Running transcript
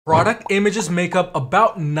Product images make up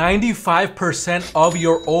about 95% of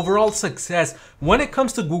your overall success when it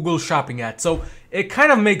comes to Google Shopping ads. So it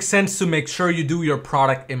kind of makes sense to make sure you do your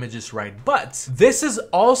product images right. But this is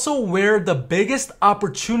also where the biggest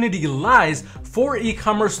opportunity lies for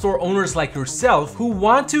e-commerce store owners like yourself who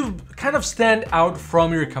want to kind of stand out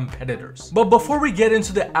from your competitors. But before we get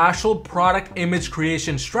into the actual product image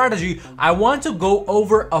creation strategy, I want to go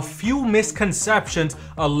over a few misconceptions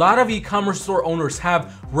a lot of e-commerce store owners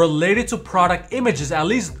have related to product images, at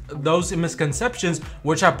least those misconceptions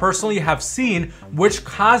which I personally have seen, which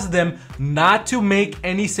cause them not to make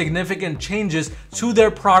any significant changes to their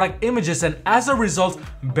product images, and as a result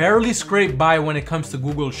barely scrape by when it comes to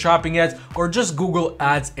Google Shopping ads or just Google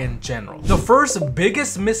ads in general. The first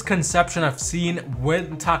biggest misconception I've seen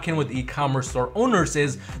when talking with e-commerce store owners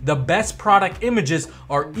is the best product images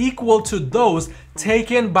are equal to those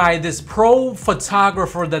taken by this pro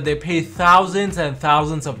photographer that they pay thousands and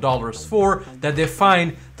thousands of dollars for, that they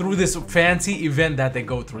find through this fancy event that they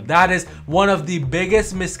go through. That is one of the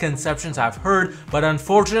biggest misconceptions I've heard, but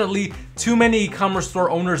unfortunately too many e-commerce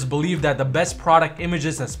store owners believe that the best product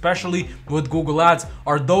images, especially with Google ads,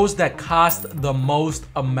 are those that cost the most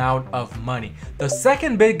amount of money. The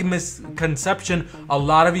second big misconception a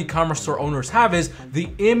lot of e-commerce store owners have is the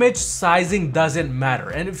image sizing doesn't matter.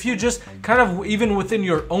 And if you just kind of, even within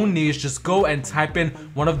your own niche, just go and type in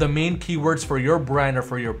one of the main keywords for your brand or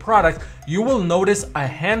for your product, you will notice a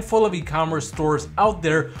handful of e-commerce stores out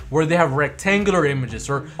there where they have rectangular images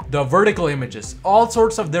or the vertical images, all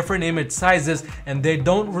sorts of different image sizes, and they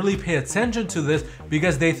don't really pay attention to this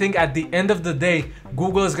because they think at the end of the day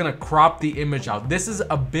Google is gonna crop the image out. This is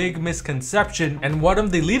a big misconception and one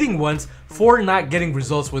of the leading ones for not getting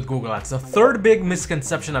results with Google ads. The third big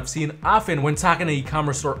misconception I've seen often when talking to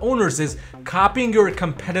e-commerce store owners is copying your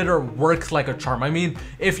competitor works like a charm. I mean,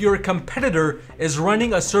 if your competitor is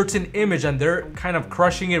running a certain image and they're kind of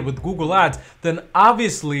crushing it with Google ads, then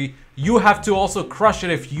obviously you have to also crush it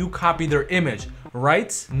if you copy their image,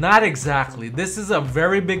 right? Not exactly. This is a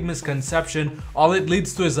very big misconception. All it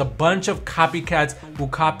leads to is a bunch of copycats who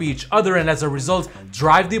copy each other and as a result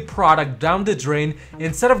drive the product down the drain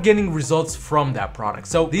instead of getting results from that product.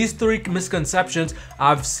 So these three misconceptions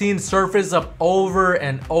I've seen surface up over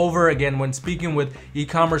and over again when speaking with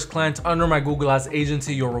e-commerce clients under my Google Ads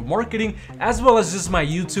agency, Your Marketing, as well as just my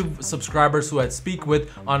YouTube subscribers who I speak with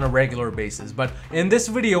on a regular basis. But in this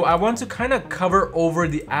video, I want to kind of cover over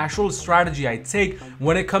the actual strategy I take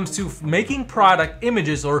when it comes to making product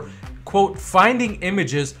images, or quote, finding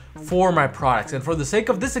images for my products. And for the sake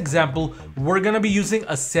of this example, we're gonna be using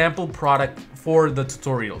a sample product for the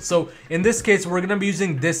tutorial. So in this case, we're gonna be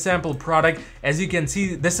using this sample product. As you can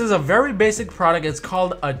see, this is a very basic product. It's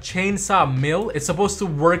called a chainsaw mill. It's supposed to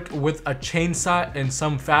work with a chainsaw in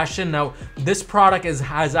some fashion. Now, this product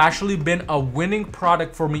has actually been a winning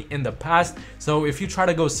product for me in the past. So if you try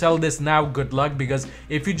to go sell this now, good luck, because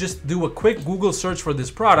if you just do a quick Google search for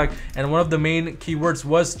this product, and one of the main keywords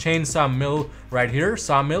was chainsaw mill right here,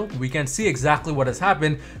 sawmill, we can see exactly what has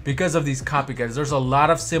happened because of these copycats. There's a lot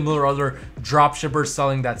of similar other dropshippers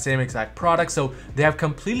selling that same exact product, so they have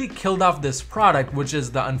completely killed off this product, which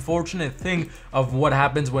is the unfortunate thing of what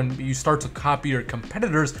happens when you start to copy your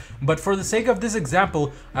competitors. But for the sake of this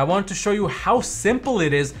example, I want to show you how simple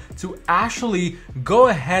it is to actually go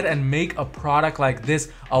ahead and make a product like this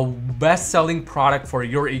a best-selling product for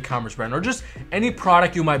your e-commerce brand or just any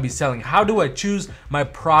product you might be selling. How do I choose my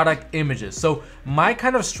product images? So my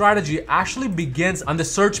kind of strategy actually begins on the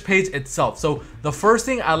search page itself. So the first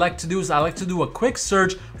thing I like to do is I like to do a quick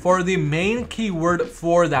search for the main keyword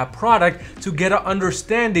for that product to get an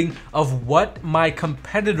understanding of what my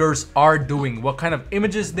competitors are doing, what kind of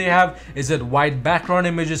images they have. Is it white background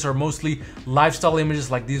images or mostly lifestyle images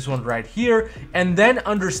like this one right here, and then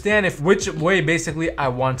understand if which way basically I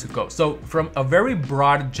want to go. So from a very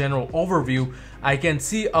broad general overview, I can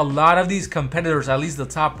see a lot of these competitors, at least the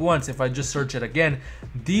top ones, if I just search it again,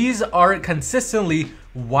 these are consistently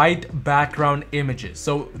white background images.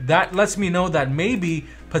 So that lets me know that maybe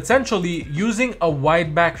potentially using a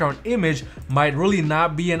white background image might really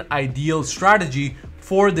not be an ideal strategy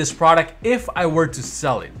for this product if I were to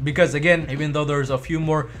sell it. Because again, even though there's a few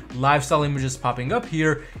more lifestyle images popping up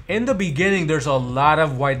here, in the beginning there's a lot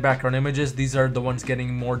of white background images. These are the ones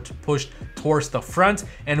getting more pushed towards the front,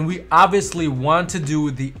 and we obviously want to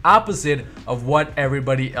do the opposite of what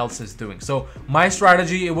everybody else is doing. So my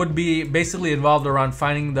strategy, it would be basically involved around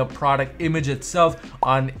finding the product image itself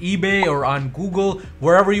on eBay or on Google,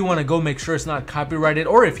 wherever you want to go. Make sure it's not copyrighted,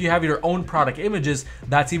 or if you have your own product images,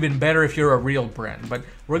 that's even better if you're a real brand. But but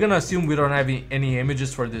we're gonna assume we don't have any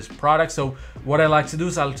images for this product. So what I like to do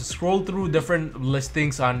is I'll just scroll through different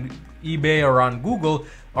listings on eBay or on Google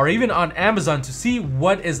or even on Amazon to see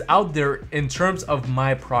what is out there in terms of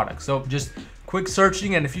my product. So just quick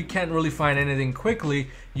searching, and if you can't really find anything quickly,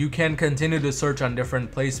 you can continue to search on different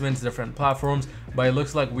placements, different platforms, but it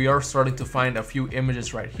looks like we are starting to find a few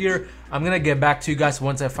images right here. I'm gonna get back to you guys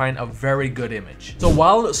once I find a very good image. So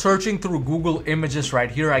while searching through Google Images right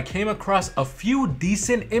here, I came across a few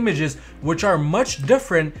decent images which are much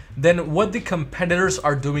different than what the competitors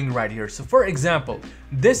are doing right here. So for example,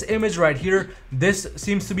 this image right here, this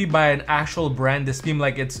seems to be by an actual brand. This seems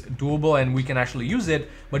like it's doable and we can actually use it,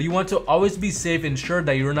 but you want to always be safe, ensure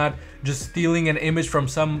that you're not just stealing an image from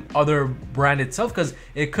some other brand itself, because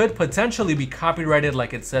it could potentially be copyrighted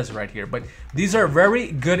like it says right here. But these are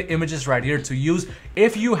very good images right here to use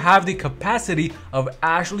if you have the capacity of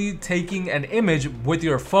actually taking an image with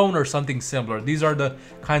your phone or something similar. These are the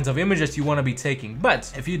kinds of images you want to be taking.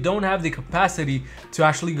 But if you don't have the capacity to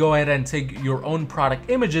actually go ahead and take your own product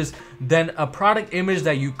images, then a product image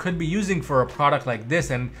that you could be using for a product like this,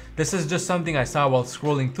 and this is just something I saw while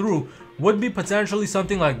scrolling through, would be potentially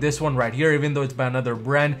something like this one right here. Even though it's by another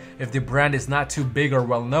brand, if the brand is not too big or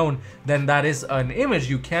well known, then that is an image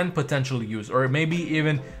you can potentially use. Or maybe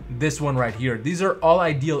even this one right here. These are all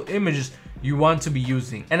ideal images you want to be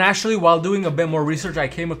using. And actually, while doing a bit more research, I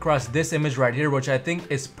came across this image right here, which I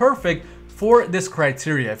think is perfect for this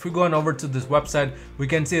criteria. If we go on over to this website, we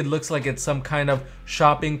can see it looks like it's some kind of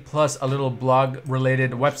shopping plus a little blog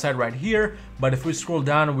related website right here. But if we scroll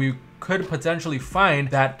down, we could potentially find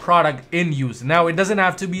that product in use. Now, it doesn't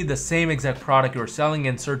have to be the same exact product you're selling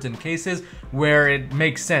in certain cases where it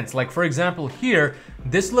makes sense. Like for example here,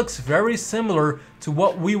 this looks very similar to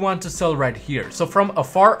what we want to sell right here. So from a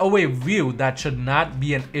far away view, that should not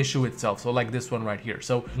be an issue itself. So like this one right here.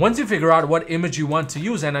 So once you figure out what image you want to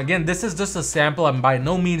use, and again, this is just a sample. I'm by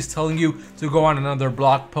no means telling you to go on another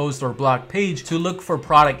blog post or blog page to look for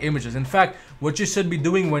product images. In fact, what you should be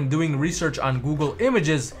doing when doing research on Google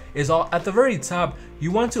Images is at the very top,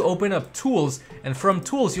 you want to open up tools, and from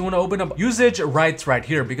tools, you want to open up usage rights right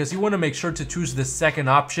here, because you want to make sure to choose the second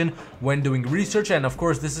option when doing research. And of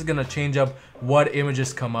course, this is going to change up what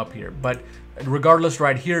images come up here. But regardless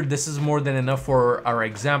right here, this is more than enough for our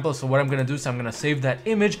example. So what I'm going to do is I'm going to save that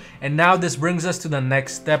image. And now this brings us to the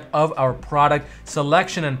next step of our product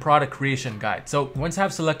selection and product creation guide. So once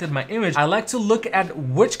I've selected my image, I like to look at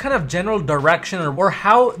which kind of general direction or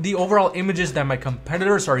how the overall images that my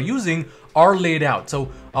competitors are using are laid out. So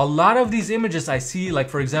a lot of these images I see, like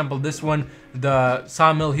for example, this one, the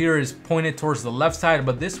sawmill here is pointed towards the left side,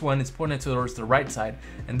 but this one is pointed towards the right side,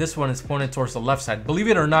 and this one is pointed towards the left side. Believe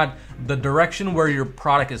it or not, the direction where your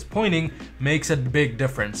product is pointing makes a big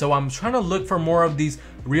difference. So I'm trying to look for more of these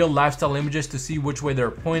real lifestyle images to see which way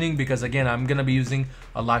they're pointing, because again, I'm gonna be using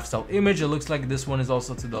a lifestyle image. It looks like this one is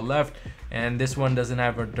also to the left, and this one doesn't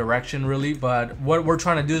have a direction really. But what we're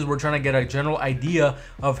trying to do is we're trying to get a general idea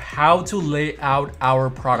of how to lay out our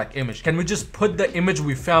product image. Can we just put the image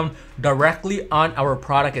we found directly on our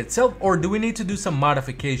product itself, or do we need to do some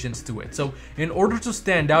modifications to it? So in order to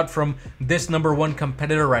stand out from this #1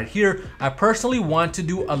 competitor right here, I personally want to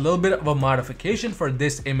do a little bit of a modification for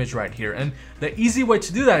this image right here. And the easy way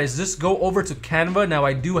to do that is just go over to Canva. Now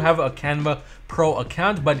I do have a Canva Pro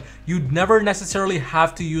account, but you'd never necessarily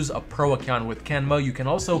have to use a Pro account with Canva. You can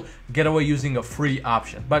also get away using a free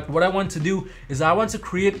option. But what I want to do is I want to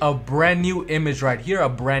create a brand new image right here, a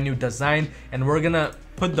brand new design, and we're gonna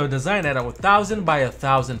put the design at 1000 by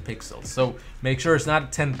 1000 pixels. So make sure it's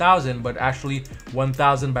not 10,000, but actually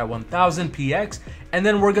 1000 by 1000 px. And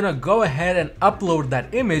then we're gonna go ahead and upload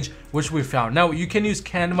that image which we found. Now you can use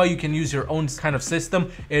Canva, you can use your own kind of system.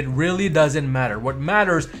 It really doesn't matter. What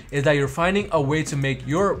matters is that you're finding a way to make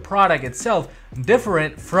your product itself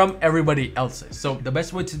different from everybody else's. So the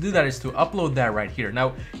best way to do that is to upload that right here.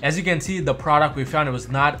 Now, as you can see, the product we found, it was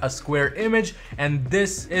not a square image, and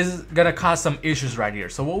this is gonna cause some issues right here.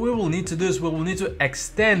 So what we will need to do is we will need to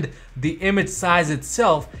extend the image size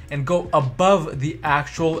itself and go above the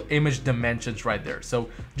actual image dimensions right there. So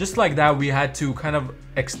just like that, we had to kind of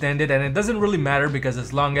extend it, and it doesn't really matter because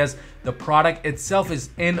as long as the product itself is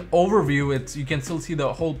in overview, you can still see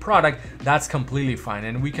the whole product. That's completely fine,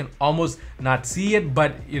 and we can almost not see it,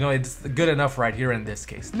 but you know, it's good enough right here in this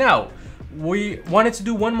case. Now we wanted to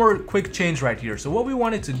do one more quick change right here. So what we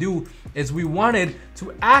wanted to do is we wanted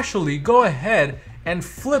to actually go ahead and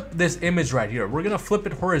flip this image right here. We're gonna flip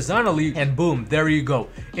it horizontally, and boom, there you go.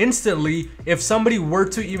 Instantly, if somebody were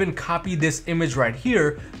to even copy this image right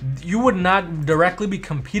here, you would not directly be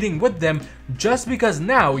competing with them, just because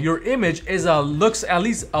now your image is looks at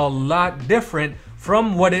least a lot different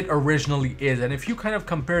from what it originally is. And if you kind of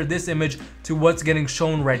compare this image to what's getting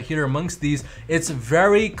shown right here amongst these, it's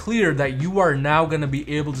very clear that you are now going to be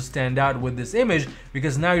able to stand out with this image,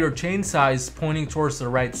 because now your chain size is pointing towards the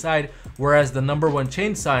right side, whereas the #1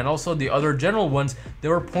 chain size and also the other general ones, they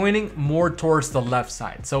were pointing more towards the left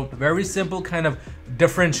side. So very simple kind of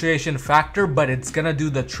differentiation factor, but it's gonna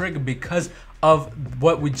do the trick because of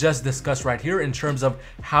what we just discussed right here in terms of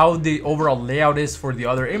how the overall layout is for the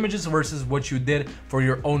other images versus what you did for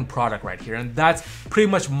your own product right here. And that's pretty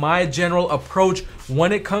much my general approach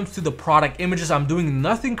when it comes to the product images. I'm doing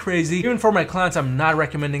nothing crazy. Even for my clients, I'm not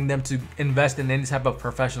recommending them to invest in any type of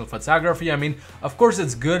professional photography. I mean, of course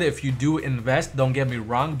it's good if you do invest, don't get me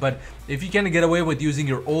wrong, but if you can get away with using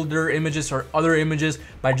your older images or other images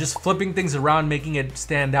by just flipping things around, making it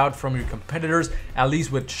stand out from your competitors, at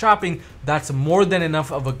least with shopping, that's more than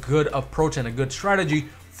enough of a good approach and a good strategy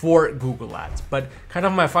for Google Ads. But kind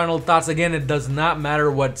of my final thoughts, again, it does not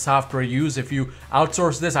matter what software you use. If you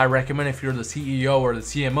outsource this, I recommend, if you're the CEO or the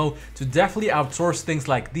CMO, to definitely outsource things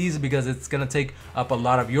like these, because it's gonna take up a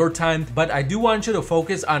lot of your time. But I do want you to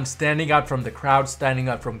focus on standing out from the crowd, standing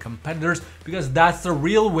out from competitors, because that's the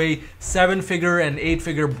real way 7-figure and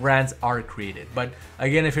 8-figure brands are created. But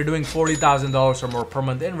again, if you're doing $40,000 or more per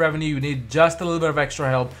month in revenue, you need just a little bit of extra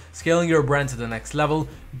help scaling your brand to the next level,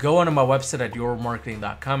 go onto my website at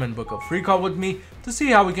yourmarketing.com and book a free call with me to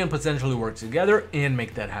see how we can potentially work together and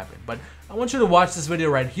make that happen. But I want you to watch this video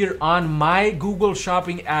right here on my Google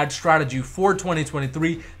Shopping ad strategy for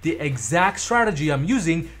 2023, the exact strategy I'm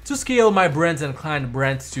using to scale my brands and client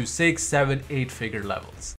brands to 6, 7, 8-figure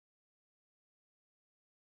levels.